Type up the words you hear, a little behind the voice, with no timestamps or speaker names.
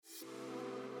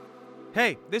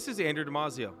Hey, this is Andrew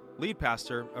Damazio, lead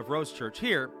pastor of Rose Church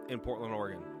here in Portland,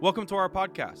 Oregon. Welcome to our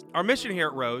podcast. Our mission here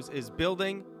at Rose is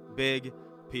building big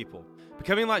people,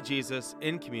 becoming like Jesus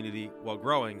in community while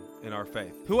growing in our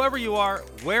faith. Whoever you are,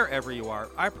 wherever you are,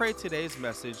 I pray today's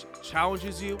message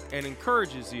challenges you and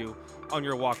encourages you on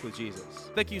your walk with Jesus.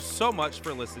 Thank you so much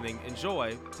for listening.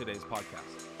 Enjoy today's podcast.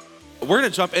 We're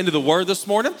going to jump into the Word this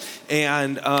morning,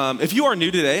 and if you are new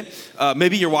today,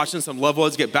 maybe you're watching some loved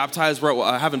ones get baptized.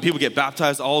 We're having people get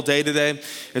baptized all day today,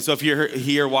 and so if you're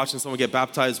here watching someone get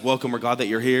baptized, welcome. We're glad that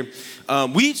you're here.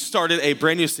 We started a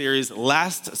brand new series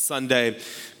last Sunday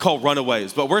called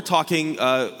Runaways, but we're talking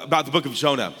about the book of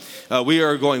Jonah. We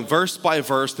are going verse by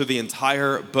verse through the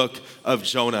entire book of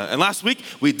Jonah. And last week,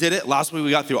 we did it. Last week,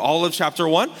 we got through all of chapter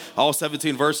 1, all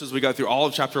 17 verses. We got through all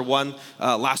of chapter 1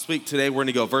 last week. Today, we're going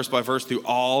to go verse by verse through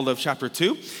all of chapter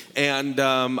 2. And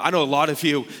I know a lot of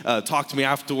you talked to me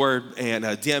afterward and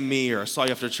DM me or saw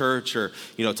you after church or,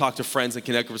 talk to friends and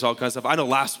connect with all kinds of stuff. I know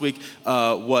last week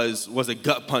was a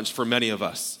gut punch for many of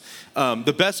us.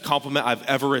 The best compliment I've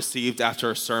ever received after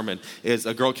a sermon is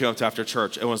a girl came up to after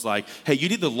church and was like, hey, you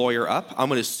need to lawyer up. I'm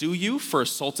going to sue you for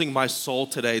assaulting my soul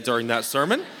today during that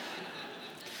sermon.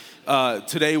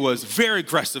 Today was very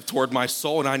aggressive toward my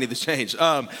soul and I need to change.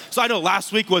 So I know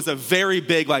last week was a very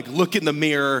big, look in the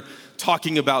mirror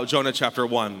talking about Jonah chapter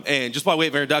 1. And just by way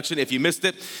of introduction, if you missed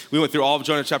it, we went through all of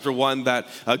Jonah chapter 1 that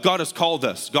God has called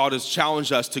us. God has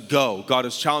challenged us to go. God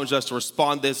has challenged us to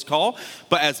respond to this call.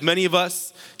 But as many of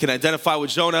us can identify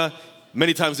with Jonah,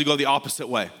 many times we go the opposite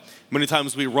way. Many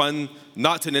times we run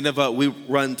not to Nineveh, we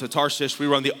run to Tarshish. We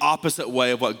run the opposite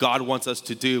way of what God wants us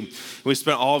to do. We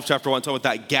spent all of chapter 1 talking about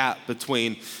that gap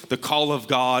between the call of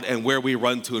God and where we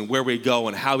run to and where we go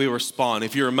and how we respond.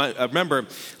 If you remember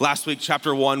last week,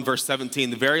 chapter 1, verse 17,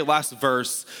 the very last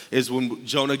verse is when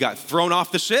Jonah got thrown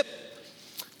off the ship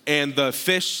and the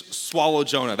fish swallowed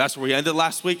Jonah. That's where we ended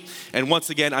last week. And once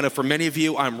again, I know for many of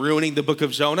you, I'm ruining the book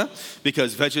of Jonah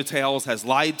because VeggieTales has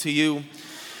lied to you.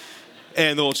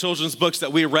 And the little children's books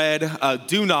that we read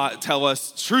do not tell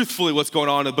us truthfully what's going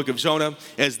on in the book of Jonah.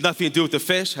 It has nothing to do with the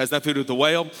fish, has nothing to do with the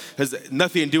whale, has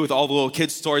nothing to do with all the little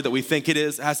kids' story that we think it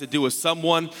is. It has to do with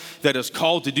someone that is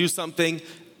called to do something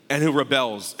and who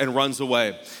rebels and runs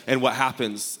away and what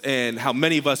happens and how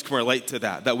many of us can relate to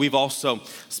that we've also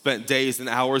spent days and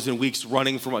hours and weeks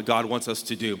running from what God wants us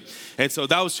to do. And so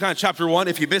that was kind of chapter 1.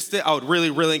 If you missed it, I would really,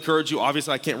 really encourage you.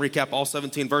 Obviously, I can't recap all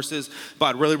 17 verses, but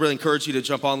I'd really, really encourage you to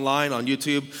jump online on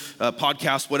YouTube,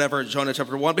 podcast, whatever, Jonah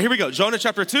chapter 1. But here we go, Jonah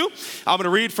chapter 2. I'm going to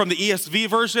read from the ESV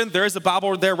version. There is a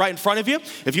Bible there right in front of you.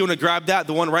 If you want to grab that,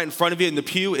 the one right in front of you in the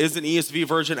pew is an ESV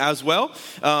version as well.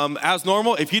 As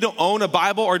normal, if you don't own a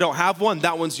Bible or don't have one,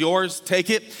 that one's yours. Take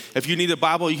it. If you need a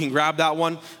Bible, you can grab that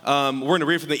one. We're going to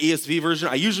read from the ESV version.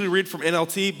 I usually read from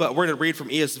NLT, but we're going to read from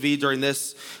ESV during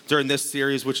this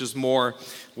series, which is more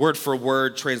word for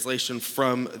word translation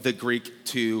from the Greek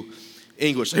to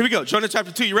English. So here we go. Jonah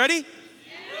chapter 2. You ready?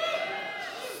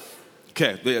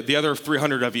 Okay. The other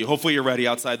 300 of you, hopefully you're ready.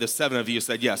 Outside the 7 of you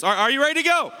said yes. Are you ready to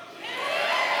go?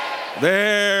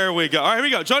 There we go. All right, here we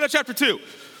go. Jonah chapter 2.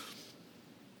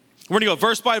 We're going to go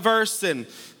verse by verse, and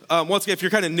once again, if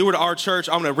you're kind of newer to our church,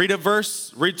 I'm going to read a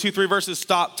verse, read 2-3 verses,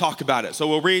 stop, talk about it. So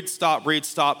we'll read, stop.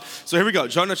 So here we go,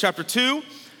 Jonah chapter 2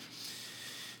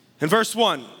 and verse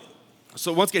 1.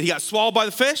 So once again, he got swallowed by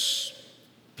the fish.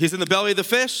 He's in the belly of the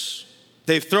fish.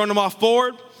 They've thrown him off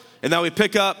board, and now we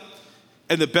pick up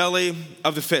in the belly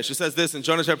of the fish. It says this in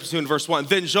Jonah chapter 2 and verse 1.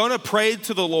 Then Jonah prayed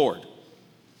to the Lord,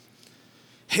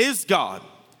 his God,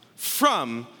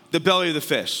 from the belly of the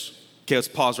fish. Okay, let's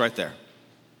pause right there.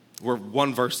 We're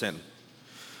one verse in.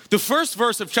 The first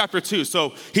verse of chapter 2,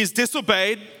 so he's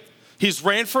disobeyed, he's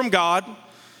ran from God,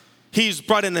 he's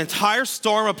brought an entire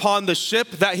storm upon the ship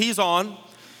that he's on.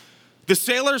 The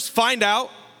sailors find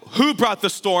out who brought the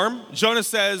storm. Jonah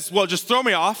says, well, just throw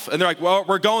me off. And they're like, well,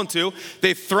 we're going to.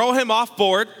 They throw him off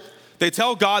board. They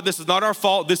tell God, this is not our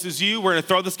fault, this is you, we're going to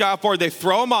throw this guy off board. They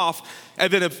throw him off,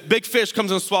 and then a big fish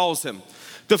comes and swallows him.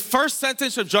 The first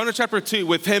sentence of Jonah chapter 2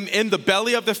 with him in the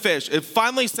belly of the fish, it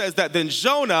finally says that then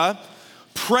Jonah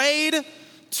prayed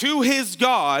to his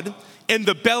God in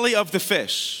the belly of the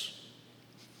fish.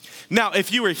 Now,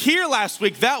 if you were here last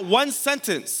week, that one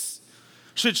sentence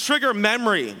should trigger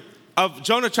memory of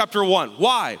Jonah chapter 1.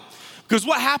 Why? Because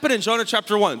what happened in Jonah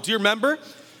chapter 1? Do you remember?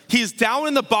 He's down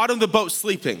in the bottom of the boat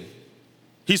sleeping.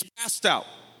 He's passed out.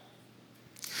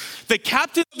 The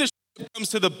captain of the ship comes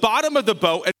to the bottom of the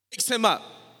boat and wakes him up.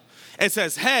 and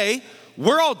says, hey,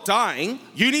 we're all dying.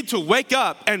 You need to wake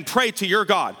up and pray to your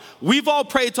God. We've all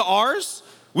prayed to ours.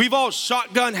 We've all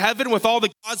shotgun heaven with all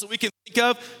the gods that we can think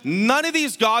of. None of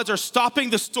these gods are stopping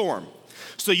the storm.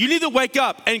 So you need to wake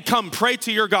up and come pray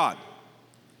to your God.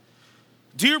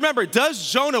 Do you remember,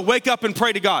 does Jonah wake up and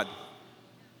pray to God?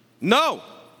 No.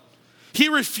 He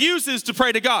refuses to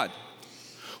pray to God.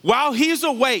 While he's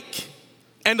awake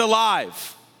and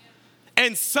alive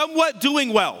and somewhat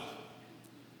doing well,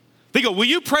 they go, will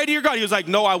you pray to your God? He was like,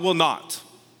 no, I will not.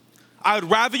 I would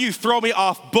rather you throw me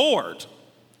off board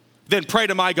than pray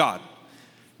to my God.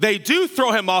 They do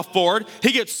throw him off board.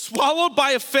 He gets swallowed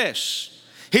by a fish.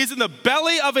 He's in the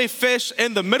belly of a fish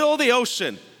in the middle of the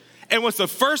ocean. And what's the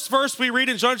first verse we read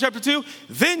in Jonah chapter 2?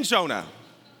 Then Jonah.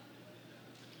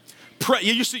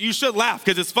 You should laugh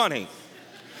because it's funny.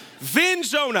 Then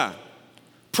Jonah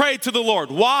prayed to the Lord.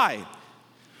 Why?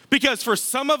 Because for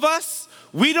some of us,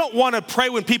 we don't want to pray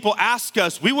when people ask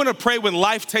us. We want to pray when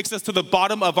life takes us to the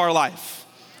bottom of our life.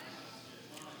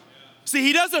 See,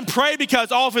 he doesn't pray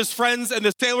because all of his friends and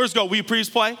the sailors go, will you please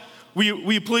pray?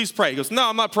 Will you please pray? He goes, no,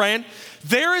 I'm not praying.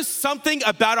 There is something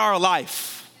about our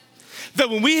life that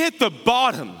when we hit the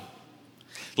bottom,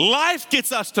 life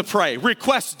gets us to pray.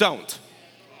 Requests don't.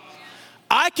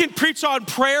 I can preach on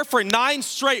prayer for 9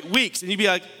 straight weeks and you'd be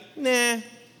like, nah,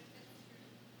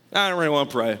 I don't really want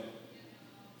to pray.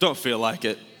 Don't feel like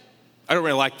it. I don't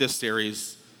really like this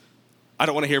series. I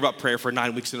don't want to hear about prayer for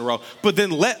 9 weeks in a row. But then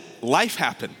let life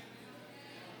happen.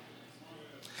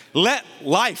 Let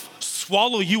life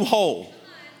swallow you whole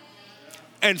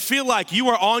and feel like you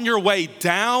are on your way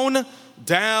down,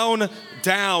 down,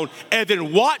 down, and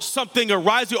then watch something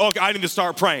arise you. Okay, I need to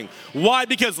start praying. Why?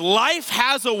 Because life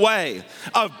has a way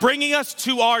of bringing us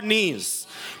to our knees.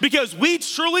 Because we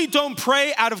truly don't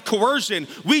pray out of coercion.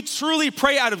 We truly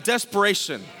pray out of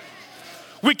desperation.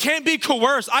 We can't be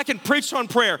coerced. I can preach on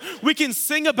prayer. We can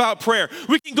sing about prayer.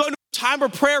 We can go into a time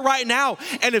of prayer right now.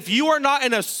 And if you are not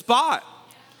in a spot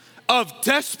of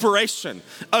desperation,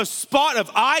 a spot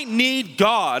of I need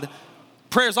God,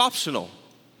 prayer is optional.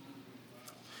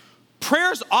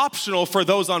 Prayer's optional for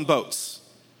those on boats.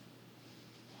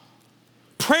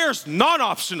 Prayer's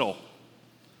non-optional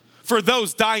for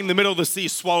those dying in the middle of the sea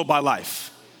swallowed by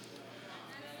life.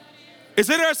 It's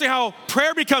interesting how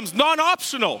prayer becomes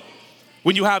non-optional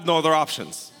when you have no other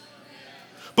options.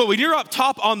 But when you're up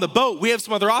top on the boat, we have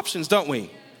some other options, don't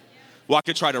we? Well, I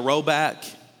could try to row back.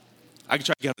 I could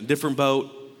try to get on a different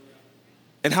boat.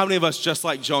 And how many of us, just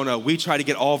like Jonah, we try to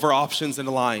get all of our options in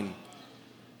line,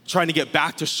 trying to get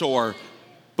back to shore.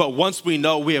 But once we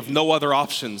know we have no other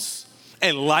options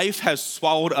and life has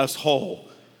swallowed us whole,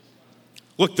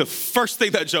 look, the first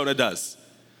thing that Jonah does,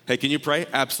 hey, can you pray?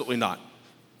 Absolutely not.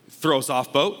 Throws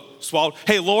off boat, swallowed.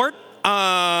 Hey, Lord,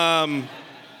 I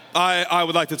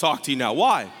would like to talk to you now.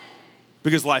 Why?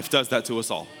 Because life does that to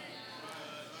us all.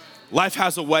 Life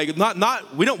has a way,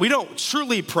 we don't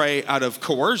truly pray out of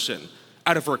coercion,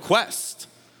 out of request.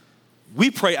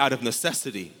 We pray out of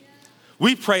necessity.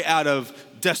 We pray out of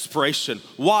desperation.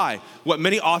 Why? What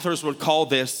many authors would call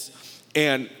this,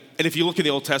 and if you look in the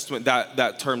Old Testament,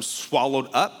 that term swallowed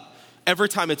up, every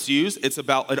time it's used, it's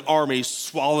about an army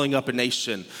swallowing up a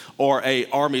nation or an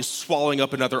army swallowing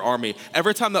up another army.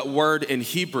 Every time that word in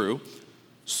Hebrew,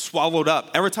 swallowed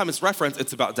up, every time it's referenced,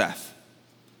 it's about death.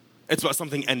 It's about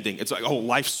something ending. It's like, oh,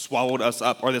 life swallowed us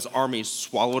up, or this army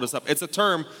swallowed us up. It's a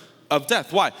term of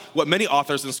death. Why? What many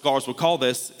authors and scholars would call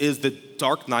this is the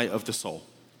dark night of the soul.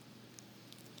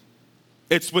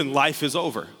 It's when life is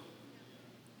over.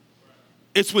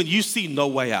 It's when you see no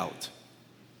way out.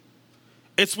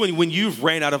 It's when you've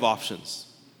ran out of options.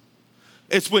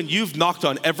 It's when you've knocked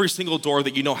on every single door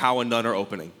that you know how and none are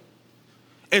opening.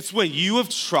 It's when you have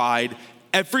tried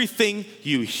everything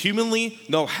you humanly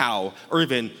know how, or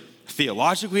even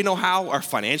theologically know how, or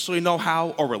financially know how,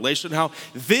 or relationally know how.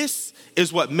 This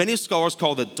is what many scholars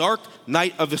call the dark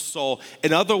night of the soul.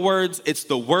 In other words, it's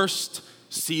the worst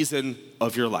season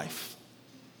of your life.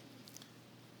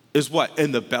 Is what?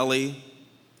 In the belly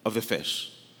of the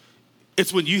fish.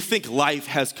 It's when you think life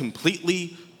has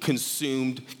completely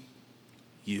consumed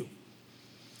you.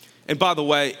 And by the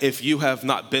way, if you have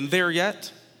not been there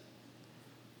yet,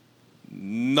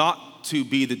 not to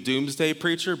be the doomsday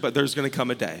preacher, but there's going to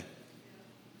come a day.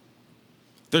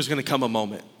 There's going to come a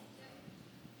moment.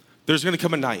 There's going to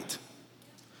come a night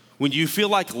when you feel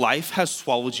like life has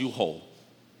swallowed you whole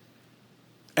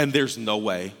and there's no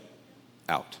way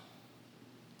out.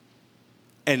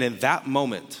 And in that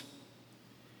moment,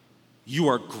 you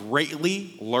are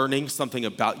greatly learning something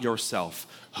about yourself.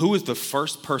 Who is the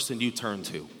first person you turn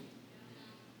to?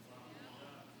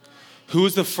 Who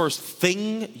is the first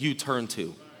thing you turn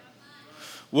to?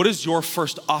 What is your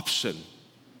first option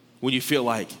when you feel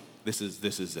like this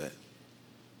is it?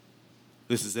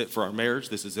 This is it for our marriage.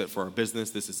 This is it for our business.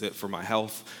 This is it for my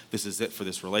health. This is it for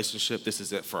this relationship. This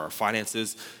is it for our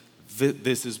finances.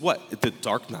 This is what? The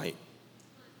dark night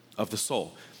of the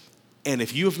soul. And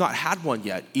if you have not had one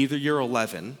yet, either you're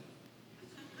 11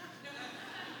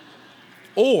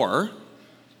 or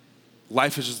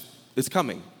life is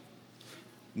coming.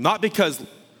 Not because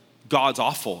God's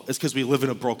awful. It's because we live in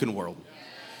a broken world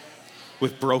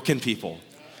with broken people.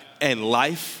 And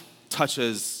life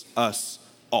touches us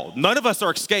all. None of us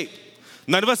are escaped.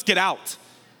 None of us get out.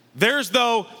 There's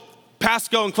no pass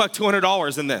go and collect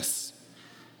 $200 in this.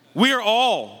 We are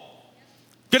all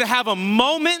gonna have a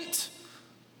moment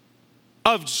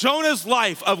of Jonah's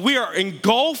life, of we are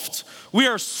engulfed, we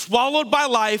are swallowed by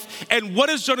life, and what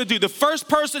does Jonah do? The first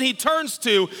person he turns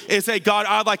to is, hey, God,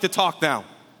 I'd like to talk now.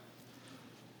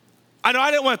 I know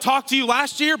I didn't want to talk to you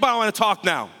last year, but I want to talk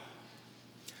now.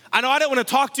 I know I didn't want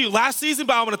to talk to you last season,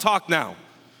 but I want to talk now.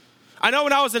 I know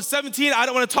when I was at 17, I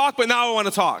don't want to talk, but now I want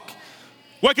to talk.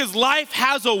 Well, because life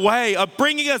has a way of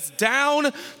bringing us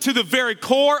down to the very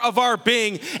core of our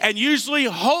being, and usually,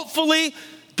 hopefully,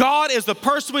 God is the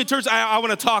person we turn to. I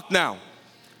want to talk now.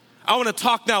 I want to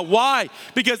talk now. Why?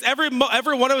 Because every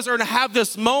one of us are going to have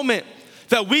this moment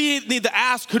that we need to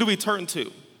ask, who do we turn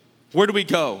to? Where do we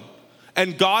go?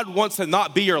 And God wants to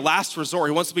not be your last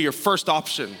resort. He wants to be your first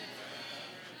option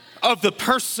of the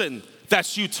person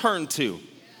that you turn to.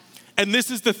 And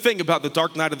this is the thing about the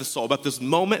dark night of the soul, about this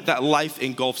moment that life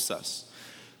engulfs us.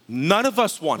 None of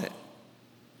us want it.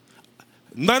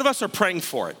 None of us are praying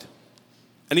for it.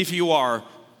 And if you are,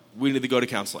 we need to go to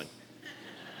counseling.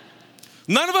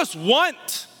 None of us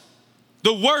want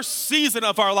the worst season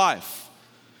of our life.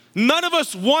 None of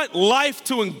us want life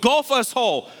to engulf us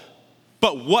whole.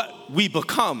 But what we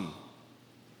become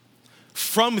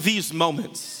from these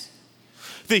moments,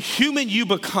 the human you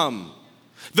become,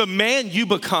 the man you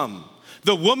become,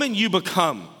 the woman you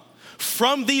become,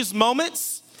 from these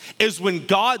moments is when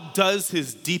God does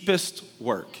his deepest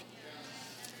work.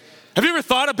 Have you ever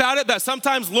thought about it that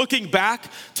sometimes looking back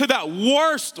to that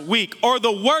worst week or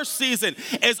the worst season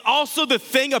is also the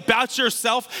thing about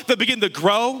yourself that begin to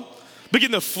grow,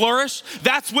 begin to flourish?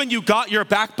 That's when you got your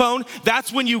backbone.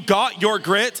 That's when you got your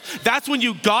grit. That's when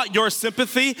you got your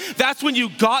sympathy. That's when you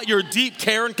got your deep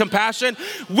care and compassion.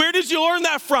 Where did you learn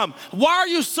that from? Why are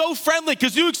you so friendly?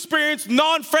 Because you experienced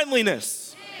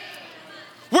non-friendliness.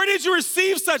 Where did you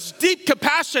receive such deep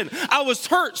compassion? I was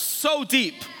hurt so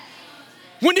deep.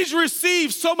 When did you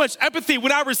receive so much empathy?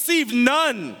 When I received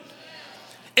none.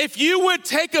 If you would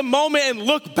take a moment and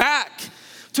look back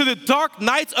to the dark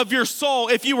nights of your soul,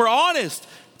 if you were honest,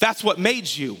 that's what made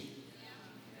you.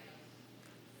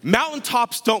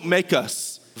 Mountaintops don't make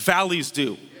us, valleys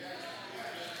do.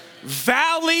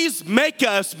 Valleys make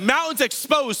us, mountains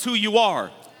expose who you are.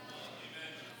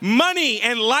 Money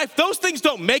and life, those things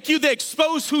don't make you, they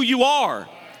expose who you are.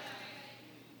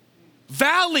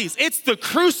 Valleys, it's the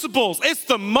crucibles, it's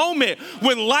the moment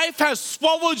when life has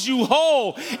swallowed you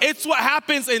whole. It's what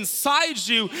happens inside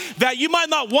you that you might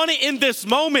not want it in this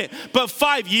moment, but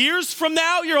 5 years from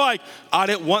now, you're like, I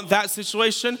didn't want that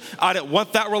situation. I didn't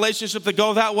want that relationship to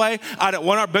go that way. I didn't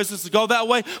want our business to go that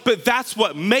way, but that's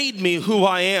what made me who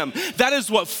I am. That is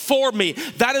what formed me.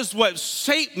 That is what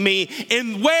shaped me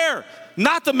in where?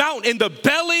 Not the mountain, in the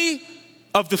belly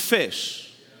of the fish.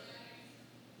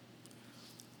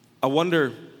 I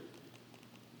wonder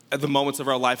at the moments of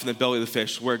our life in the belly of the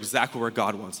fish, we're exactly where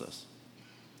God wants us.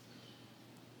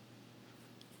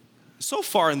 So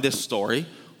far in this story,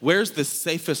 where's the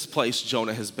safest place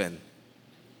Jonah has been?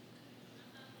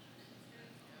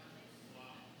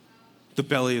 The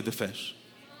belly of the fish.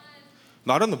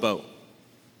 Not on the boat.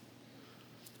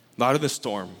 Not in the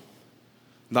storm.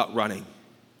 Not running.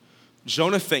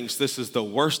 Jonah thinks this is the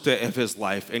worst day of his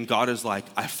life, and God is like,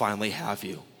 I finally have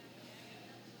you.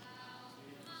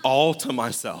 All to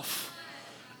myself.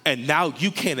 And now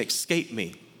you can't escape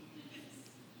me.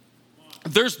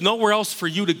 There's nowhere else for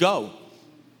you to go.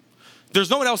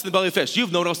 There's no one else in the belly of the fish. You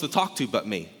have no one else to talk to but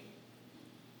me.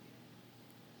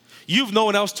 You have no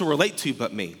one else to relate to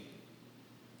but me.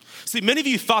 See, many of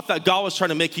you thought that God was trying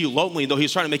to make you lonely, though he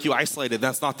was trying to make you isolated.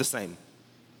 That's not the same.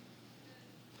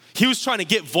 He was trying to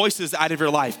get voices out of your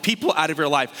life, people out of your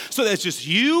life, so that it's just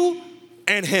you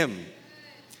and him.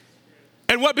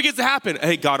 And what begins to happen?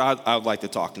 Hey, God, I would like to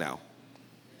talk now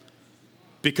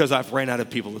because I've ran out of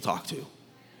people to talk to.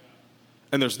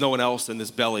 And there's no one else in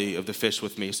this belly of the fish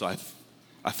with me, so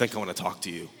I think I want to talk to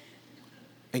you.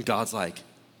 And God's like,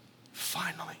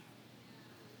 finally.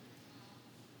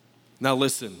 Now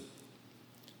listen,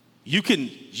 you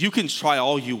can try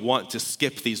all you want to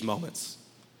skip these moments,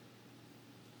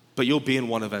 but you'll be in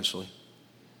one eventually.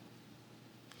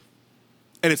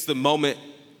 And it's the moment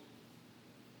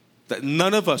that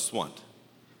none of us want.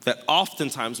 That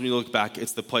oftentimes when you look back,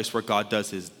 it's the place where God does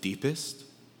his deepest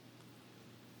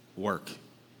work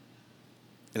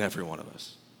in every one of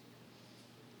us.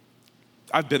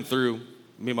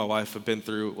 Me and my wife have been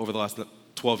through over the last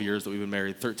 12 years that we've been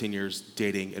married, 13 years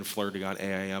dating and flirting on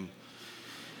AIM.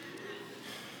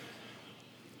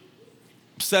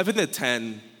 7 to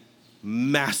 10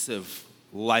 massive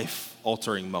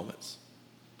life-altering moments.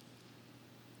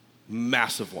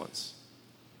 Massive ones.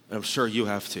 And I'm sure you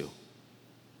have too.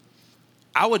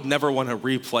 I would never want to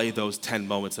replay those 10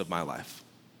 moments of my life.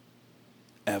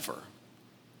 Ever.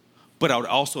 But I would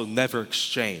also never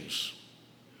exchange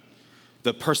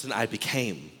the person I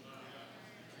became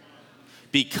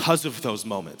because of those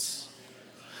moments.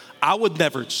 I would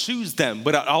never choose them,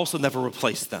 but I'd also never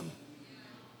replace them.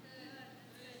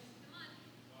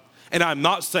 And I'm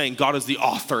not saying God is the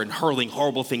author and hurling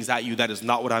horrible things at you. That is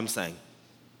not what I'm saying.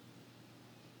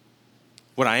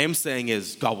 What I am saying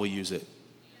is God will use it.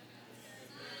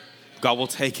 God will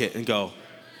take it and go,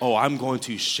 oh, I'm going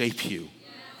to shape you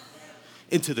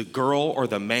into the girl or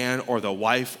the man or the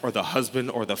wife or the husband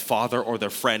or the father or the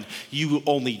friend you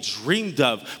only dreamed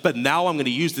of. But now I'm going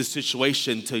to use this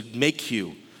situation to make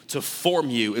you, to form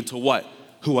you into what?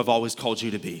 Who I've always called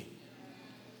you to be.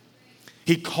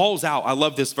 He calls out, I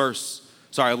love this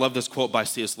quote by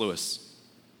C.S. Lewis.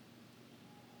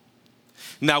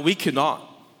 Now we cannot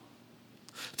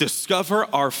discover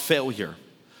our failure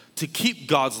to keep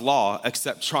God's law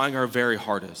except trying our very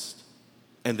hardest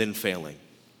and then failing.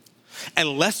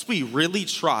 Unless we really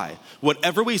try,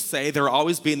 whatever we say, there will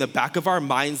always be in the back of our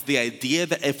minds the idea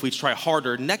that if we try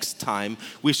harder next time,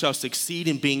 we shall succeed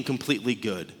in being completely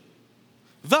good.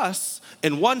 Thus,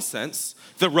 in one sense,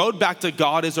 the road back to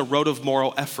God is a road of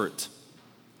moral effort,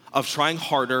 of trying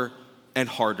harder and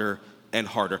harder and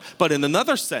harder. But in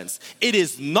another sense, it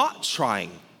is not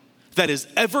trying that is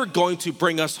ever going to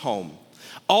bring us home.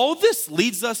 All this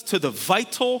leads us to the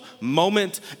vital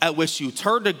moment at which you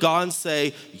turn to God and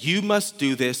say, you must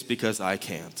do this because I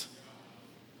can't.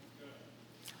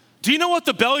 Do you know what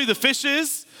the belly of the fish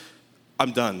is?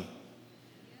 I'm done.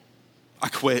 I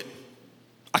quit.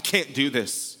 I can't do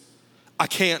this. I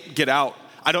can't get out.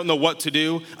 I don't know what to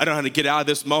do. I don't know how to get out of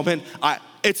this moment.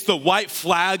 It's the white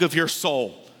flag of your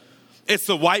soul. It's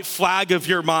the white flag of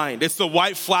your mind. It's the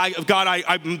white flag of God,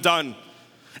 I'm done.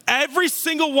 Every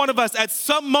single one of us at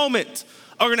some moment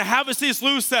are gonna have a C.S.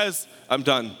 Lewis says, I'm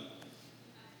done.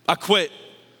 I quit.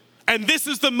 And this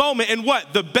is the moment in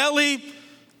what? The belly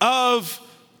of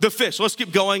the fish. Let's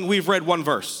keep going. We've read one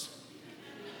verse.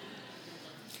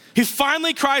 He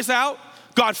finally cries out.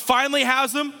 God finally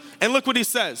has him. And look what he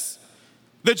says.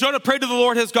 That Jonah prayed to the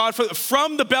Lord his God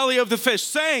from the belly of the fish,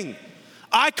 saying,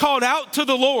 I called out to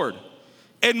the Lord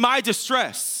in my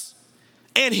distress,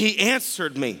 and he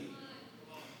answered me.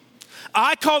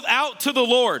 I called out to the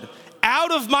Lord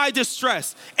out of my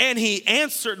distress, and he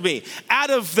answered me.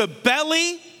 Out of the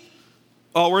belly,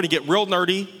 we're gonna get real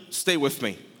nerdy. Stay with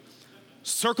me.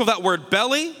 Circle that word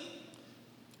belly,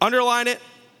 underline it,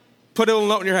 put a little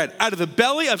note in your head. Out of the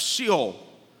belly of Sheol,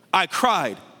 I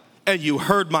cried, and you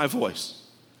heard my voice.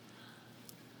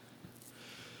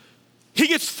 He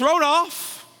gets thrown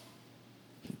off,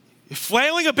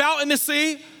 flailing about in the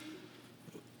sea,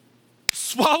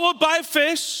 swallowed by a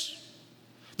fish.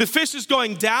 The fish is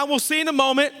going down. We'll see in a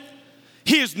moment.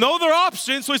 He has no other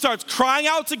option, so he starts crying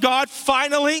out to God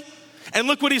finally. And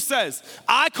look what he says.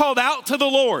 I called out to the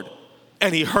Lord,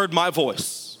 and he heard my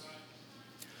voice.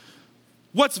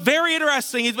 What's very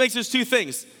interesting, he makes us two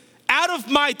things. Out of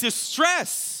my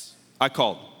distress, I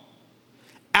called.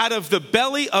 Out of the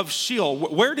belly of Sheol.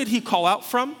 Where did he call out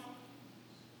from?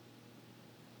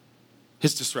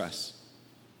 His distress.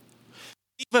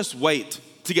 Leave us wait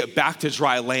to get back to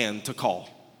dry land to call.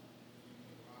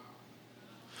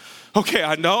 Okay,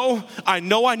 I know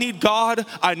I need God.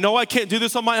 I know I can't do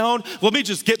this on my own. Let me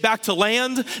just get back to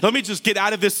land. Let me just get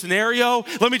out of this scenario.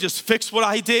 Let me just fix what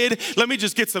I did. Let me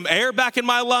just get some air back in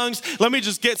my lungs. Let me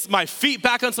just get my feet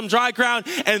back on some dry ground.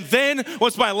 And then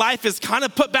once my life is kind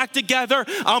of put back together,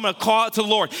 I'm gonna call out to the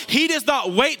Lord. He does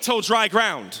not wait till dry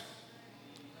ground.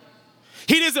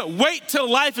 He doesn't wait till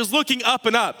life is looking up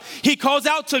and up. He calls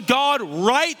out to God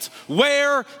right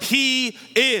where he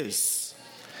is.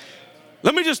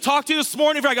 Let me just talk to you this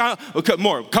morning. If I got a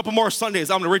couple more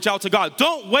Sundays, I'm gonna reach out to God.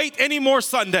 Don't wait any more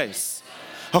Sundays.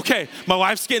 Okay, my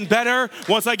life's getting better.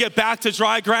 Once I get back to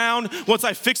dry ground, once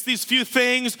I fix these few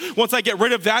things, once I get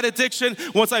rid of that addiction,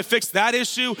 once I fix that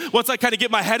issue, once I kind of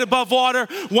get my head above water,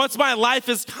 once my life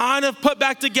is kind of put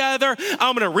back together,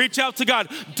 I'm gonna reach out to God.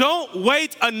 Don't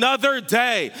wait another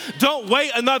day. Don't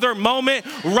wait another moment.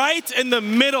 Right in the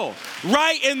middle,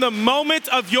 right in the moment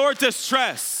of your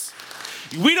distress.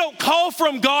 We don't call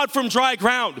from God from dry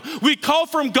ground. We call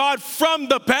from God from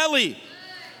the belly.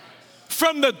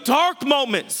 From the dark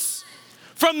moments,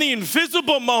 from the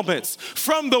invisible moments,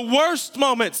 from the worst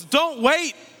moments. Don't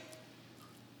wait.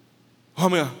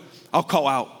 I'll call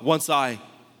out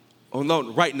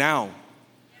right now.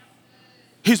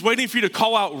 He's waiting for you to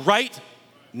call out right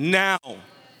now.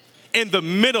 In the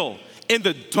middle, in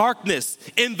the darkness,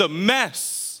 in the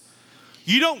mess.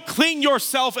 You don't clean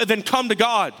yourself and then come to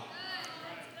God.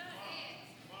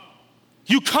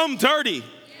 You come dirty.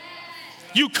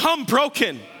 You come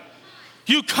broken.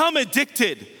 You come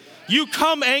addicted. You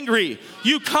come angry.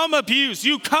 You come abused.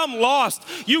 You come lost.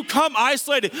 You come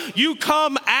isolated. You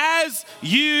come as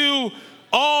you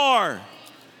are.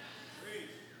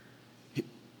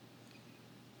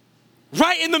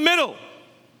 Right in the middle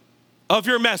of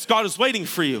your mess, God is waiting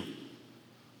for you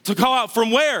to call out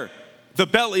from where? The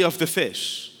belly of the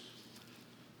fish.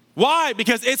 Why?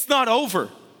 Because it's not over.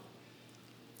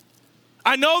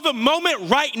 I know the moment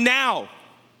right now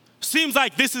seems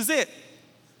like this is it.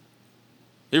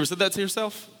 You ever said that to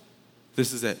yourself?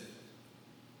 This is it.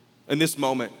 In this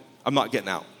moment, I'm not getting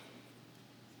out.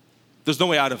 There's no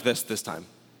way out of this time.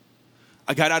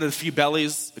 I got out of a few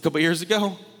bellies a couple years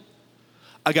ago.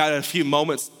 I got out of a few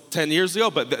moments 10 years ago,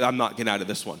 but I'm not getting out of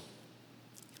this one.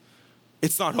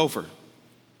 It's not over.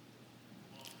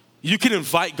 You can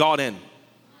invite God in.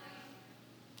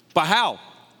 But how?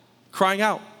 Crying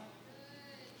out.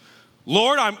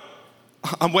 Lord,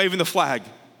 I'm waving the flag.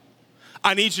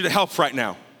 I need you to help right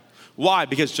now. Why?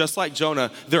 Because just like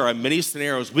Jonah, there are many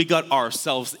scenarios we got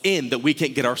ourselves in that we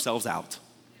can't get ourselves out.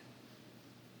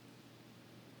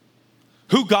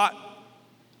 Who got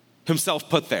himself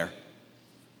put there?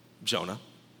 Jonah.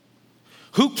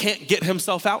 Who can't get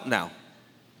himself out now?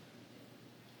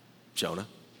 Jonah.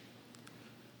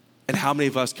 And how many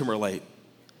of us can relate?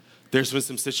 There's been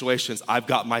some situations I've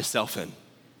got myself in,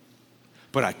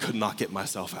 but I could not get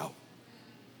myself out.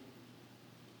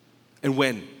 And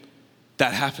when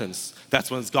that happens, that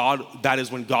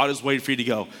is when God is waiting for you to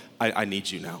go, I need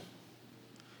you now.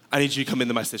 I need you to come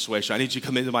into my situation. I need you to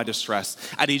come into my distress.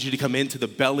 I need you to come into the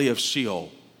belly of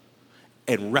Sheol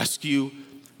and rescue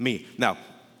me. Now,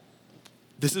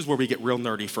 this is where we get real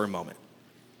nerdy for a moment.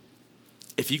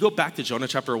 If you go back to Jonah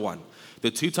chapter 1,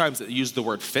 the 2 times that used the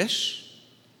word fish,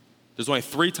 there's only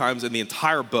 3 times in the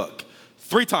entire book.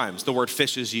 3 times the word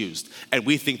fish is used, and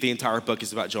we think the entire book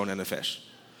is about Jonah and a fish.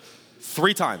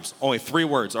 3 times, only 3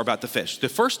 words are about the fish. The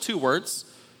first 2 words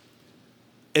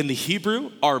in the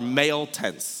Hebrew are male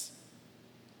tense.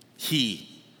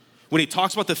 He. When he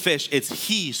talks about the fish, it's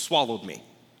he swallowed me.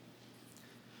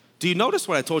 Do you notice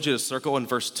what I told you to circle in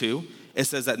verse 2? It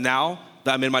says that now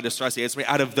that I'm in my distress, he answered me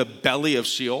out of the belly of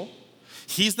Sheol.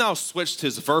 He's now switched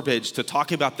his verbiage to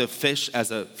talking about the fish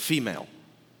as a female.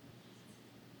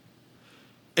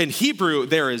 In Hebrew,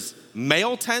 there is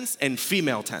male tense and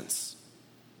female tense.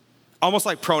 Almost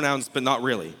like pronouns, but not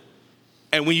really.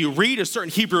 And when you read a certain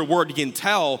Hebrew word, you can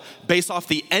tell based off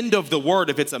the end of the word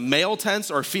if it's a male tense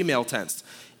or a female tense.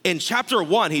 In chapter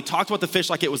 1, he talked about the fish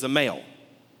like it was a male.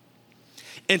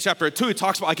 In chapter 2, he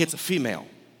talks about like it's a female.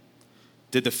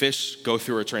 Did the fish go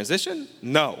through a transition?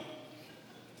 No.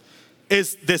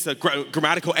 Is this a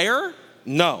grammatical error?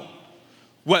 No.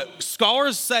 What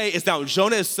scholars say is now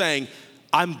Jonah is saying,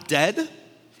 I'm dead,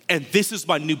 and this is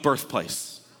my new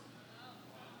birthplace.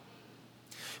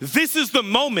 This is the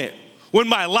moment when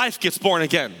my life gets born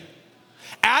again.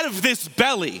 Out of this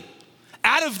belly,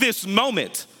 out of this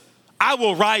moment, I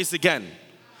will rise again.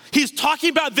 He's talking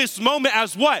about this moment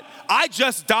as what? I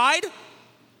just died.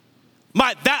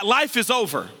 That life is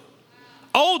over.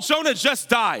 Old Jonah just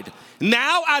died.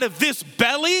 Now out of this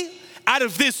belly, out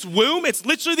of this womb, it's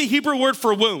literally the Hebrew word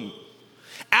for womb.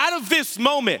 Out of this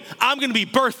moment, I'm gonna be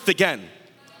birthed again.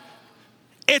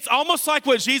 It's almost like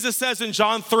what Jesus says in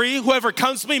John 3, whoever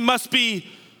comes to me must be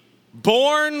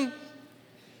born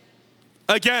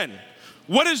again.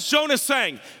 What is Jonah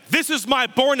saying? This is my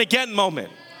born again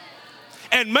moment.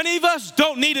 And many of us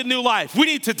don't need a new life. We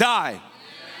need to die.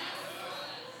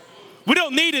 We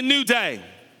don't need a new day.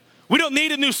 We don't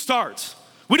need a new start.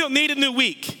 We don't need a new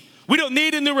week. We don't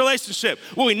need a new relationship.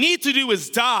 What we need to do is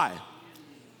die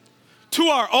to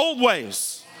our old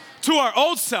ways, to our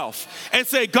old self and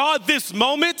say, God, this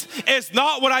moment is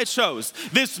not what I chose.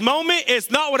 This moment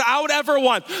is not what I would ever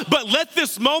want, but let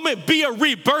this moment be a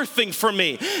rebirthing for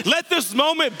me. Let this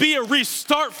moment be a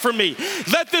restart for me.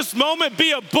 Let this moment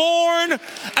be a born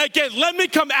again. Let me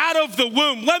come out of the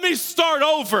womb. Let me start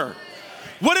over.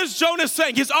 What is Jonah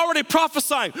saying? He's already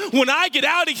prophesying. When I get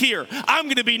out of here, I'm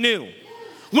going to be new.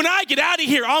 When I get out of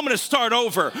here, I'm going to start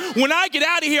over. When I get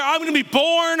out of here, I'm going to be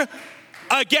born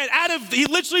again. He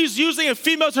literally is using a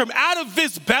female term, out of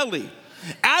this belly,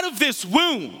 out of this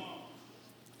womb,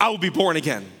 I will be born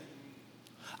again.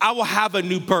 I will have a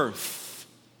new birth,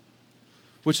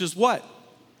 which is what?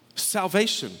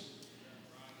 Salvation.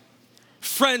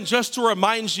 Friend, just to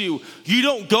remind you, you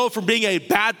don't go from being a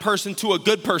bad person to a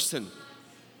good person.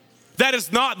 That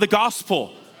is not the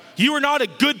gospel. You are not a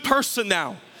good person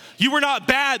now. You were not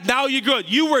bad, now you're good.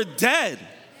 You were dead,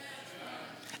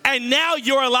 and now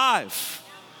you're alive.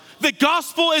 The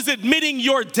gospel is admitting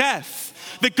your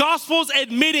death. The gospel is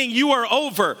admitting you are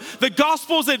over. The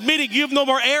gospel is admitting you have no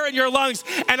more air in your lungs,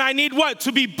 and I need what?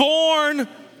 To be born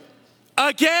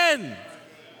again.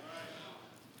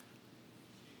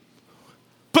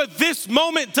 But this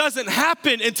moment doesn't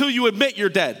happen until you admit you're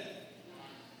dead.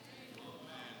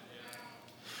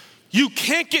 You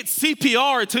can't get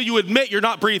CPR until you admit you're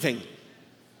not breathing.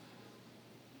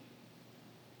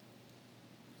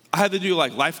 I had to do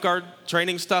like lifeguard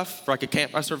training stuff for like a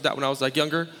camp. I served that when I was like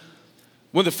younger.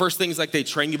 One of the first things like they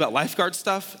train you about lifeguard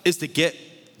stuff is to get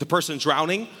the person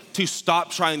drowning to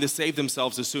stop trying to save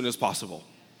themselves as soon as possible.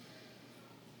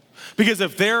 Because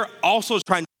if they're also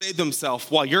trying to save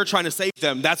themselves while you're trying to save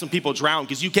them, that's when people drown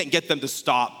because you can't get them to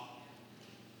stop.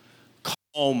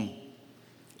 Calm.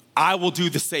 I will do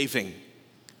the saving.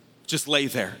 Just lay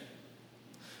there.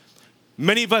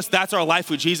 Many of us, that's our life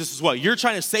with Jesus as well. You're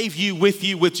trying to save you with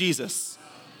Jesus.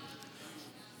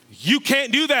 You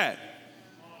can't do that.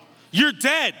 You're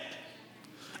dead.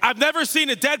 I've never seen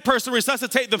a dead person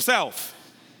resuscitate themselves.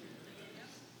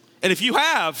 And if you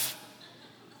have,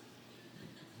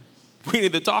 we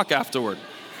need to talk afterward.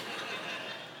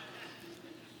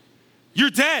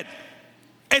 You're dead.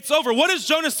 It's over. What is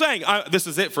Jonah saying? This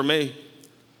is it for me.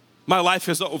 My life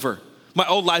is over. My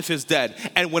old life is dead.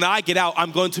 And when I get out,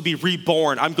 I'm going to be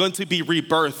reborn. I'm going to be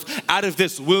rebirthed. Out of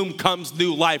this womb comes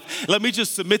new life. Let me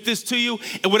just submit this to you.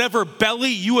 In whatever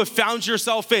belly you have found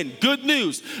yourself in, good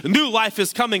news, new life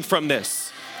is coming from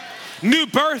this. New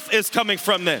birth is coming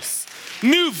from this.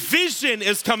 New vision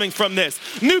is coming from this.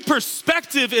 New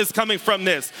perspective is coming from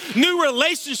this. New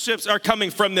relationships are coming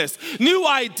from this. New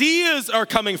ideas are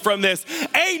coming from this.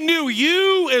 A new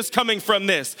you is coming from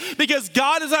this. Because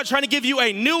God is not trying to give you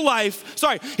a new life.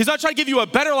 Sorry, He's not trying to give you a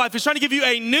better life. He's trying to give you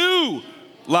a new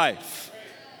life.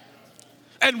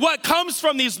 And what comes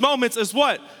from these moments is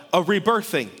what? A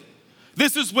rebirthing.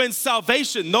 This is when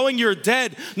salvation, knowing you're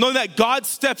dead, knowing that God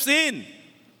steps in.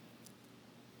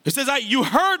 It says, you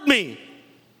heard me.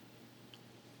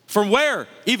 From where?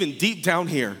 Even deep down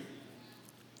here,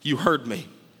 you heard me.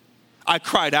 I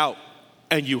cried out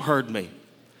and you heard me.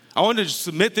 I want to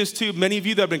submit this to many of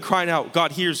you that have been crying out.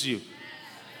 God hears you.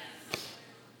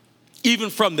 Even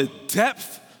from the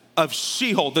depth of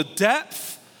Sheol, the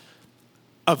depth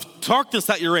of darkness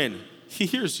that you're in, He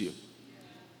hears you.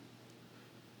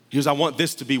 He goes, I want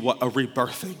this to be what? A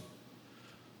rebirthing,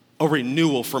 a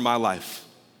renewal for my life.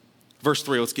 Verse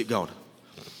 3, let's keep going.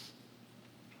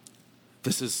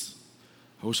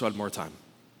 I wish I had more time.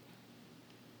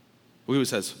 It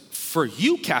says, for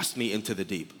you cast me into the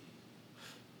deep,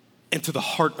 into the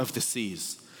heart of the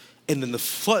seas, and then the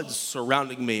floods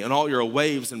surrounding me, and all your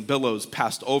waves and billows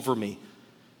passed over me.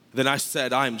 Then I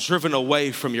said, I am driven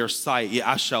away from your sight, yet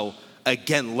I shall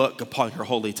again look upon your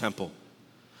holy temple.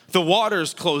 The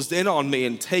waters closed in on me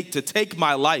and take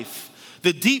my life.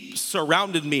 The deep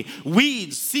surrounded me.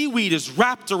 Seaweed is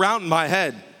wrapped around my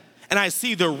head. And I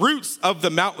see the roots of the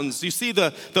mountains. You see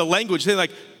the language. They're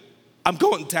like, I'm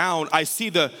going down. I see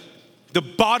the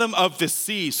bottom of the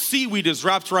sea. Seaweed is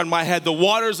wrapped around my head. The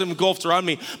waters engulfed around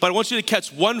me. But I want you to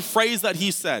catch one phrase that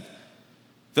he said.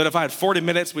 That if I had 40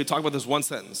 minutes, we'd talk about this one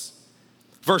sentence.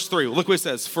 Verse 3, look what it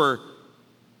says. For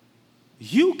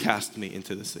you cast me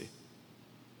into the sea.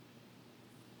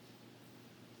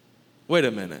 Wait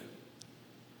a minute.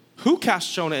 Who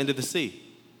cast Jonah into the sea?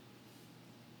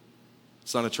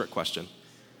 It's not a trick question.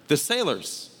 The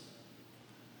sailors.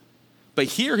 But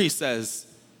here he says,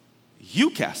 you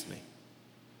cast me.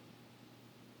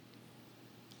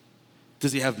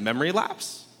 Does he have memory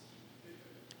lapse?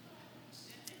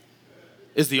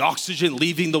 Is the oxygen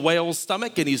leaving the whale's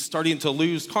stomach and he's starting to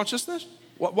lose consciousness?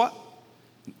 What?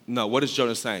 No, what is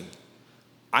Jonah saying?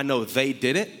 I know they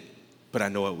did it, but I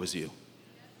know it was you.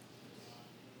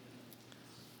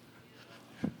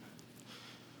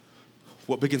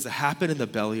 what begins to happen in the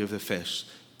belly of the fish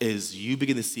is you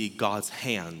begin to see God's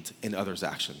hand in others'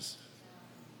 actions.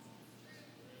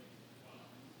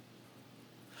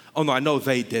 Oh no, I know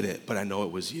they did it, but I know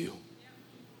it was you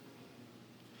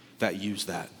that used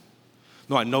that.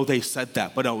 No, I know they said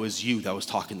that, but it was you that was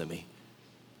talking to me.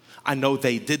 I know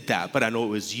they did that, but I know it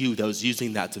was you that was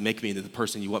using that to make me into the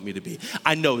person you want me to be.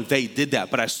 I know they did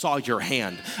that, but I saw your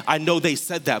hand. I know they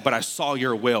said that, but I saw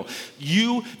your will.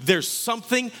 There's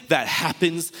something that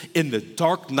happens in the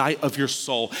dark night of your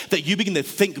soul that you begin to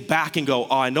think back and go,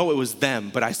 oh, I know it was them,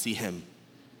 but I see him.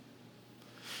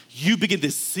 You begin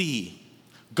to see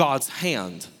God's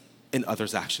hand in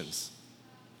others' actions.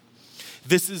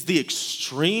 This is the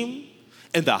extreme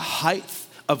and the height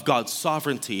of God's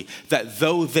sovereignty, that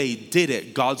though they did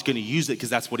it, God's gonna use it because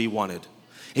that's what he wanted.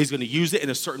 He's gonna use it in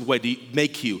a certain way to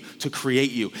make you, to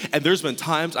create you. And there's been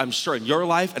times, I'm sure in your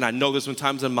life, and I know there's been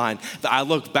times in mine, that I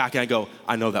look back and I go,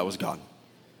 I know that was God.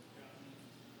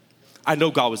 I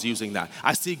know God was using that.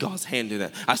 I see God's hand in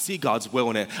it. I see God's will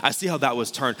in it. I see how that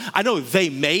was turned. I know they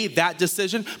made that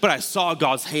decision, but I saw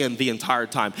God's hand the entire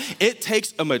time. It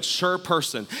takes a mature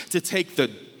person to take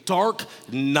the dark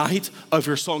night of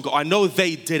your soul and go, I know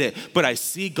they did it, but I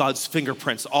see God's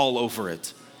fingerprints all over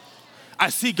it. I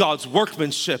see God's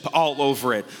workmanship all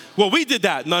over it. Well, we did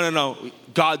that. No.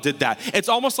 God did that. It's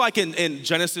almost like in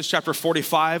Genesis chapter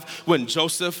 45 when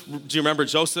Joseph, do you remember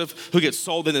Joseph, who gets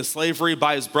sold into slavery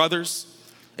by his brothers?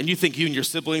 And you think you and your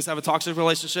siblings have a toxic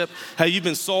relationship? Hey, you've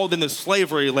been sold into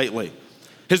slavery lately.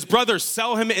 His brothers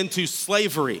sell him into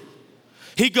slavery.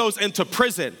 He goes into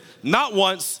prison, not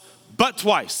once, but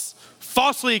twice,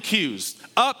 falsely accused,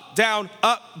 up, down,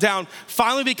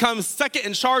 finally becomes second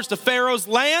in charge to Pharaoh's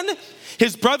land.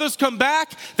 His brothers come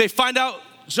back, they find out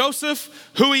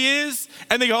Joseph, who he is,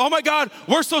 and they go, oh my God,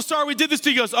 we're so sorry we did this to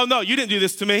you. He goes, oh no, you didn't do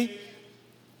this to me.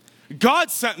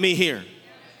 God sent me here.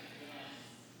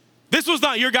 This was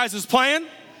not your guys' plan.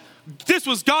 This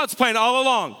was God's plan all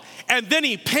along. And then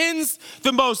he pins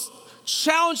the most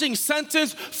challenging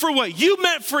sentence: for what you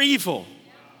meant for evil,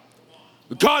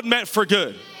 God meant for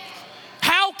good.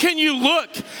 How can you look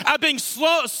at being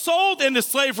sold into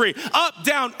slavery, up,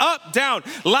 down,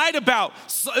 lied about?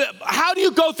 How do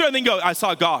you go through and then go, I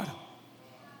saw God.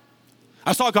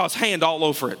 I saw God's hand all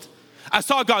over it. I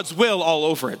saw God's will all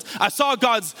over it. I saw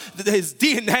his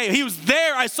DNA. He was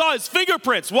there. I saw his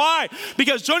fingerprints. Why?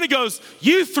 Because Jonah goes,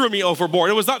 you threw me overboard.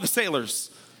 It was not the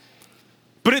sailors.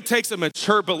 But it takes a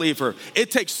mature believer. It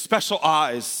takes special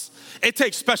eyes. It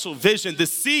takes special vision to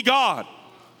see God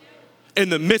in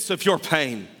the midst of your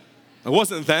pain. It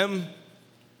wasn't them.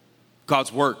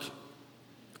 God's work,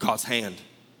 God's hand,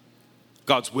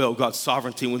 God's will, God's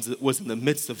sovereignty was in the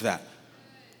midst of that.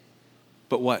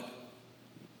 But what?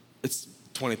 It's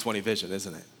 2020 vision,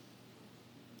 isn't it?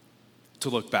 To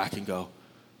look back and go,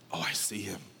 oh, I see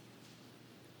him.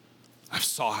 I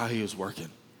saw how he was working.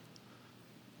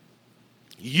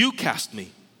 You cast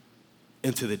me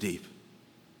into the deep.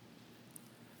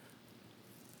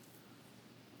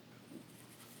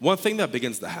 One thing that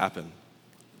begins to happen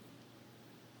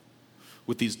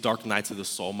with these dark nights of the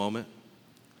soul moment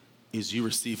is you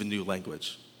receive a new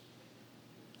language.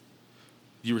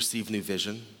 You receive new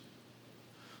vision.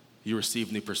 You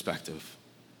receive new perspective.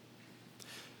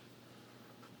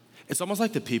 It's almost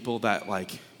like the people that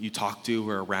you talk to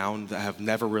or around that have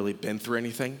never really been through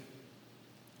anything,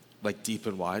 like deep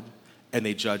and wide, and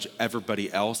they judge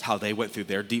everybody else how they went through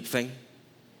their deep thing.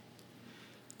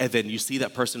 And then you see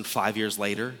that person 5 years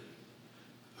later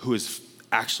who has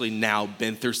actually now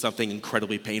been through something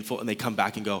incredibly painful, and they come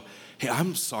back and go, hey,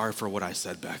 I'm sorry for what I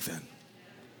said back then.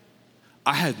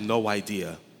 I had no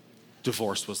idea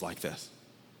divorce was like this.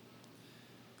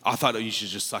 I thought you should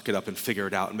just suck it up and figure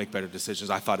it out and make better decisions.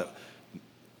 I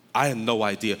had no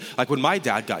idea. Like when my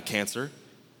dad got cancer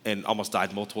and almost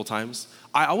died multiple times,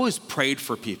 I always prayed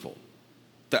for people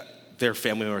that their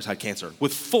family members had cancer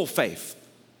with full faith.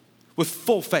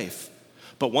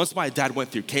 But once my dad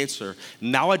went through cancer,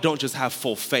 now I don't just have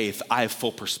full faith, I have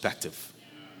full perspective.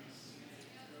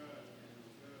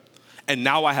 And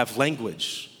now I have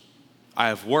language. I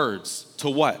have words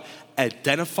to what?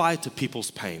 Identify to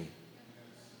people's pain.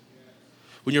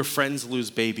 When your friends lose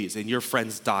babies and your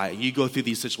friends die and you go through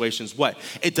these situations, what?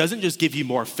 It doesn't just give you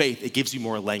more faith, it gives you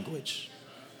more language.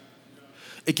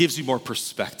 It gives you more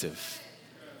perspective.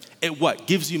 It what?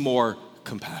 Gives you more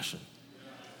compassion.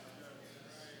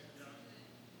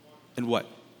 And what?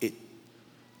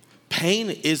 Pain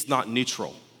is not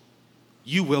neutral.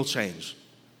 You will change.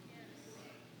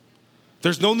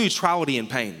 There's no neutrality in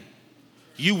pain.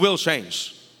 You will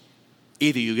change.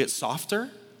 Either you get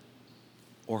softer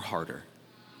or harder.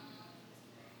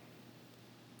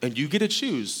 and you get to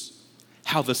choose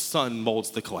how the sun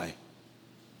molds the clay.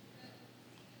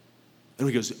 And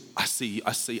he goes, I see,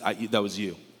 that was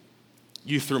you.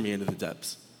 You threw me into the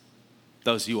depths.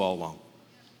 That was you all along.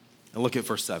 And look at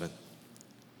verse 7.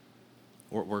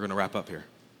 We're going to wrap up here.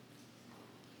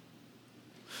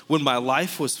 When my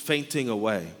life was fainting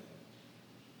away,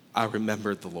 I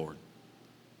remembered the Lord.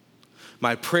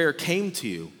 My prayer came to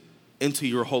you into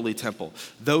your holy temple.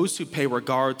 Those who pay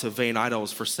regard to vain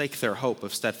idols forsake their hope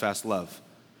of steadfast love.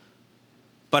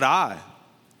 But I,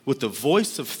 with the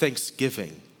voice of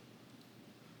thanksgiving,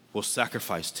 will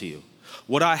sacrifice to you.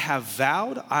 What I have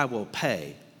vowed, I will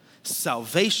pay.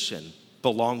 Salvation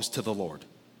belongs to the Lord.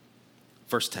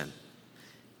 Verse 10.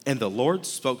 And the Lord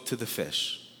spoke to the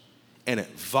fish, and it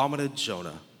vomited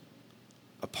Jonah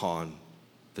upon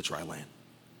the dry land.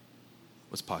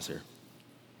 Let's pause here.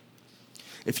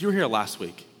 If you were here last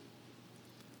week,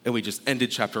 and we just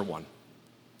ended chapter 1,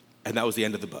 and that was the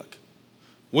end of the book,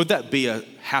 would that be a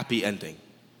happy ending?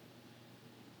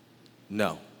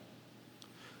 No.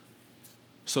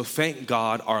 So thank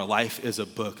God our life is a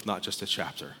book, not just a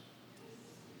chapter.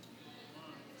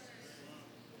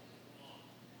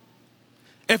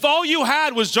 If all you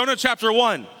had was Jonah chapter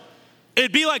 1,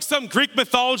 it'd be like some Greek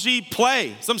mythology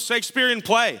play, some Shakespearean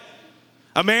play.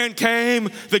 A man came,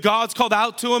 the gods called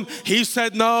out to him, he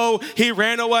said no, he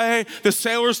ran away, the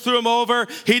sailors threw him over,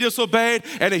 he disobeyed,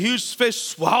 and a huge fish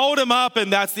swallowed him up,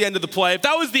 and that's the end of the play. If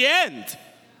that was the end,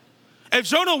 if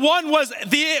Jonah 1 was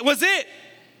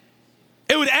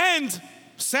it would end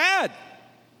sad,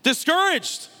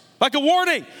 discouraged, like a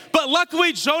warning. But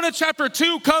luckily, Jonah chapter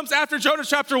 2 comes after Jonah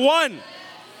chapter 1.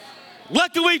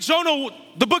 Luckily,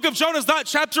 the book of Jonah is not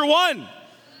chapter 1.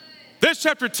 There's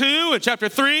chapter 2 and chapter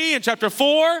 3 and chapter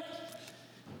 4.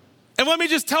 And let me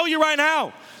just tell you right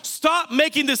now, stop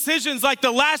making decisions like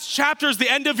the last chapter is the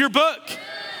end of your book.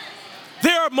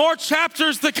 There are more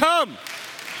chapters to come.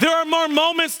 There are more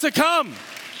moments to come.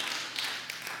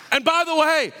 And by the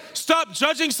way, stop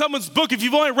judging someone's book if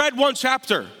you've only read one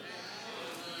chapter.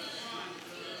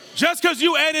 Just because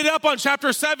you ended up on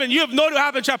chapter 7, you have no idea what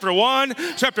happened in chapter 1,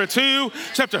 chapter 2,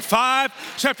 chapter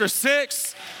 5, chapter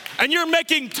 6, and you're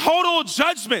making total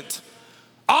judgment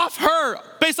off her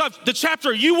based off the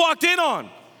chapter you walked in on.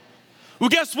 Well,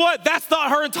 guess what? That's not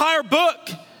her entire book.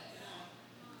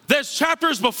 There's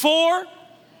chapters before,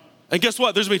 and guess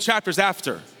what? There's gonna be chapters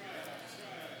after.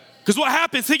 Because what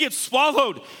happens, he gets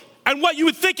swallowed, and what you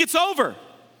would think it's over.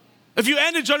 If you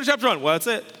ended Jonah chapter 1, well, that's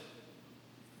it.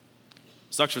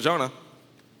 Sucks for Jonah.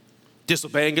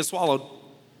 Disobey and get swallowed.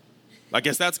 I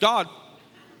guess that's God.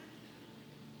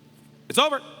 It's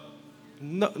over.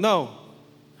 No.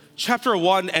 Chapter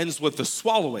 1 ends with the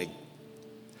swallowing.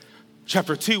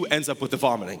 Chapter 2 ends up with the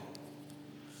vomiting.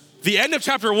 The end of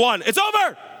chapter 1, it's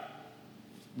over.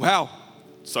 Wow,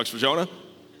 sucks for Jonah.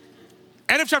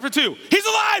 End of chapter 2, he's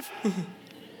alive.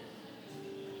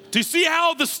 Do you see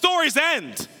how the stories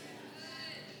end?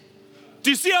 Do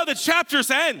you see how the chapters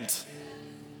end?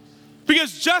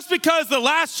 Because just because the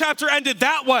last chapter ended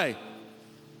that way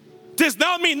does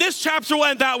not mean this chapter will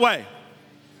end that way.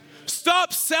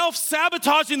 Stop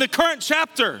self-sabotaging the current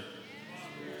chapter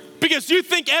because you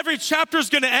think every chapter is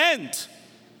going to end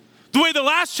the way the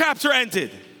last chapter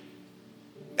ended.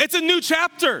 It's a new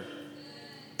chapter.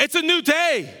 It's a new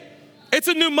day. It's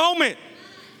a new moment.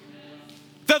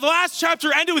 The last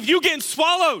chapter ended with you getting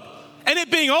swallowed and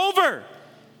it being over.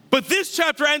 But this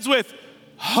chapter ends with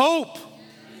hope.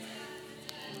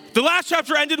 The last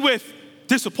chapter ended with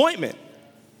disappointment.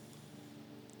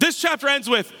 This chapter ends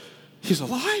with, he's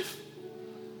alive?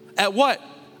 At what?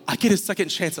 I get a second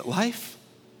chance at life.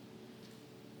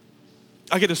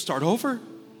 I get to start over.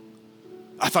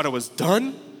 I thought I was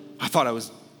done. I thought I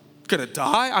was gonna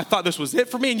die. I thought this was it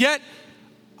for me, and yet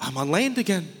I'm on land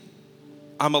again.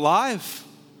 I'm alive.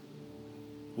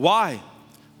 Why?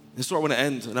 This is where I want to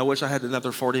end, and I wish I had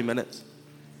another 40 minutes.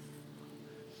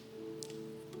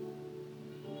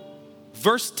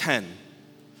 Verse 10,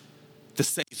 the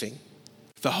saving,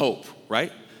 the hope,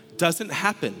 right, doesn't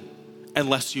happen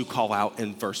unless you call out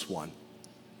in verse 1.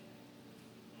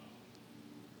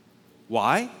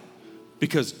 Why?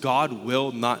 Because God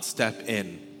will not step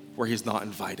in where he's not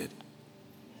invited.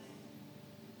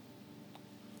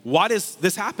 Why does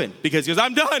this happen? Because he goes,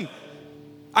 I'm done.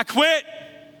 I quit.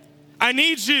 I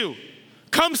need you.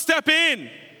 Come step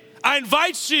in. I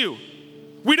invite you.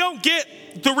 We don't get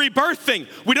the rebirthing.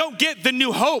 We don't get the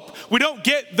new hope. We don't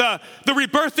get the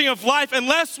rebirthing of life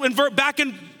unless when back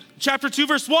in chapter 2,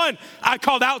 verse 1, I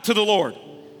called out to the Lord.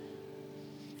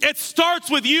 It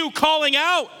starts with you calling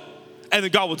out, and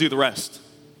then God will do the rest.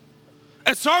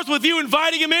 It starts with you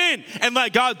inviting him in and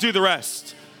let God do the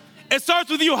rest. It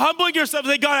starts with you humbling yourself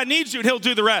and saying, God, I need you, and he'll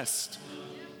do the rest.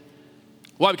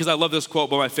 Why? Because I love this quote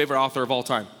by my favorite author of all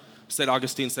time. St.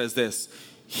 Augustine says this: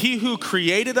 he who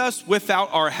created us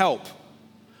without our help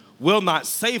will not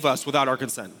save us without our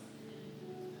consent.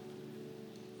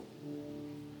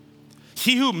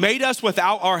 He who made us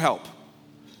without our help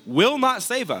will not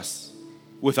save us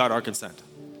without our consent.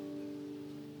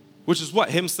 Which is what?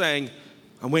 Him saying,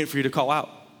 I'm waiting for you to call out.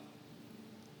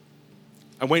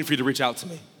 I'm waiting for you to reach out to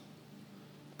me.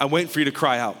 I'm waiting for you to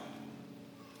cry out.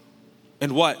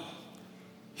 And what?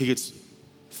 He gets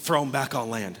thrown back on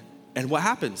land. And what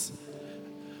happens?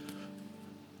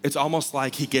 It's almost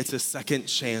like he gets a second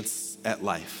chance at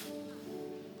life.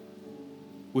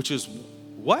 Which is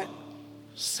what?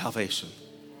 Salvation.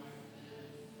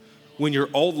 When your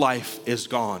old life is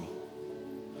gone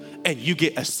and you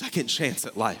get a second chance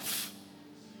at life.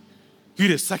 You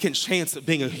get a second chance at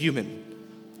being a human,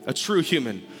 a true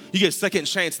human. You get a second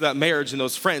chance at that marriage and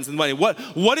those friends and money.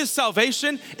 What is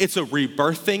salvation? It's a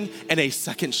rebirthing and a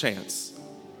second chance.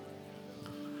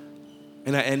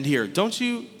 And I end here. Don't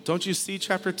you see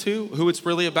chapter 2, who it's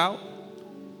really about?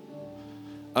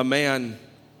 A man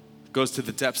goes to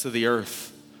the depths of the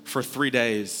earth for 3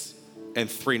 days and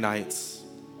 3 nights,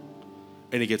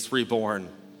 and he gets reborn.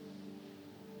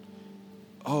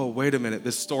 Oh, wait a minute.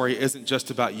 This story isn't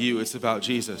just about you. It's about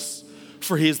Jesus.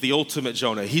 For he is the ultimate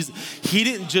Jonah. He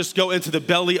didn't just go into the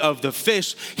belly of the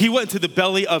fish. He went into the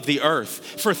belly of the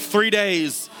earth for 3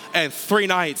 days and 3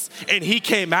 nights. And he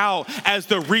came out as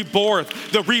the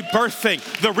rebirth, the rebirthing,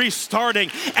 the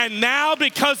restarting. And now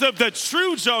because of the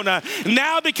true Jonah,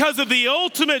 now because of the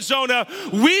ultimate Jonah,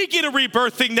 we get a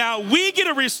rebirthing now. We get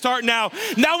a restart now.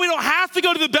 Now we don't have to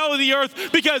go to the belly of the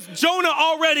earth because Jonah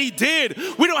already did.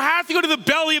 We don't have to go to the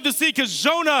belly of the sea because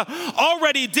Jonah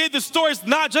already did. The story's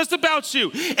not just about you.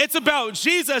 It's about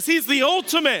Jesus. He's the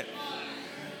ultimate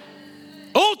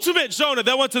Jonah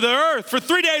that went to the earth for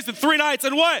 3 days and 3 nights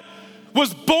and what?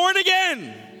 Was born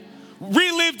again,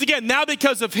 relived again. Now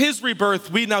because of his rebirth,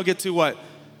 we now get to what?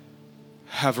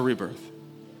 Have a rebirth,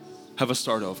 have a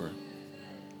start over.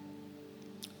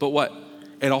 But what?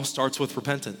 It all starts with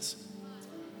repentance.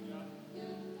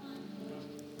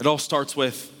 It all starts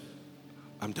with,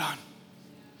 I'm done.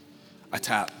 I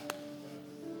tap.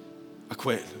 I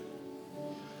quit.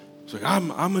 It's like,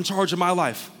 I'm in charge of my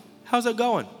life. How's that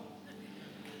going?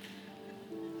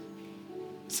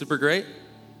 Super great?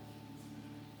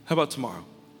 How about tomorrow?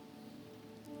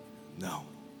 No.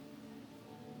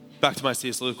 Back to my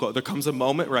C.S. Lewis quote. There comes a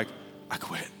moment where I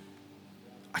quit.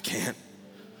 I can't.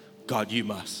 God, you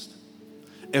must.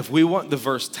 If we want the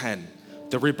verse 10,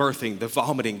 the rebirthing, the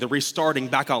vomiting, the restarting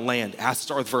back on land, it has to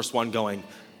start with verse 1 going,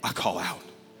 I call out.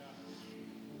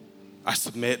 I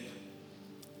submit.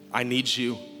 I need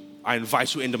you. I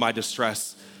invite you into my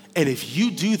distress. And if you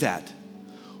do that,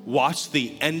 watch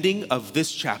the ending of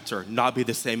this chapter not be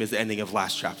the same as the ending of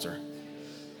last chapter.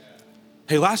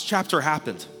 Hey, last chapter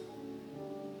happened.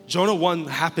 Jonah 1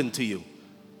 happened to you.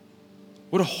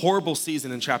 What a horrible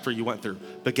season and chapter you went through.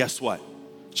 But guess what?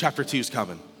 Chapter 2 is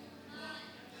coming.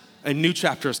 A new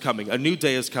chapter is coming. A new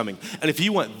day is coming. And if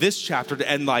you want this chapter to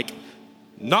end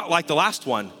not like the last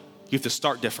one, you have to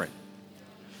start different.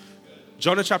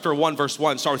 Jonah chapter 1 verse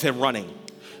 1 starts with him running.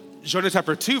 Jonah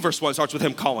chapter 2 verse 1 starts with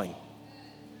him calling.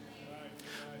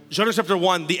 Jonah chapter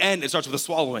 1, the end, it starts with the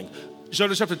swallowing.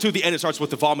 Jonah chapter 2, the end, it starts with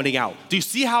the vomiting out. Do you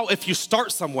see how if you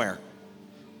start somewhere,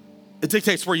 it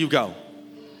dictates where you go?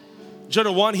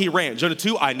 Jonah 1, he ran. Jonah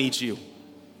 2, I need you.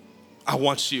 I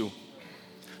want you.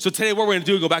 So today what we're gonna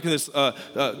do, go back in this,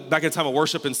 back in a time of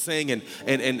worship and sing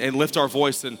and lift our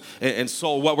voice and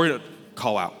soul. What we're gonna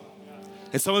call out.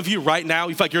 And some of you right now,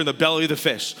 you feel like you're in the belly of the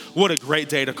fish. What a great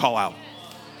day to call out.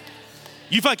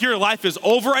 You feel like your life is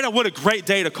over right now. What a great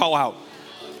day to call out.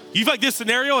 You feel like this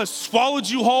scenario has swallowed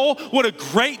you whole. What a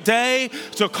great day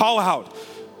to call out.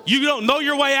 You don't know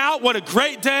your way out. What a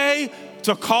great day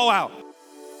to call out.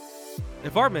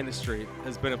 If our ministry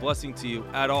has been a blessing to you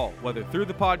at all, whether through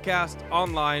the podcast,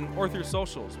 online, or through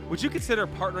socials, would you consider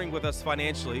partnering with us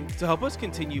financially to help us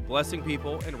continue blessing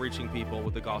people and reaching people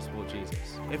with the gospel of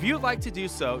Jesus? If you'd like to do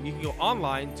so, you can go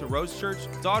online to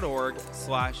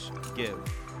rosechurch.org/give.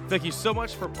 Thank you so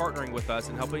much for partnering with us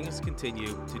and helping us continue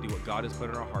to do what God has put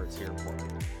in our hearts here in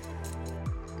Portland.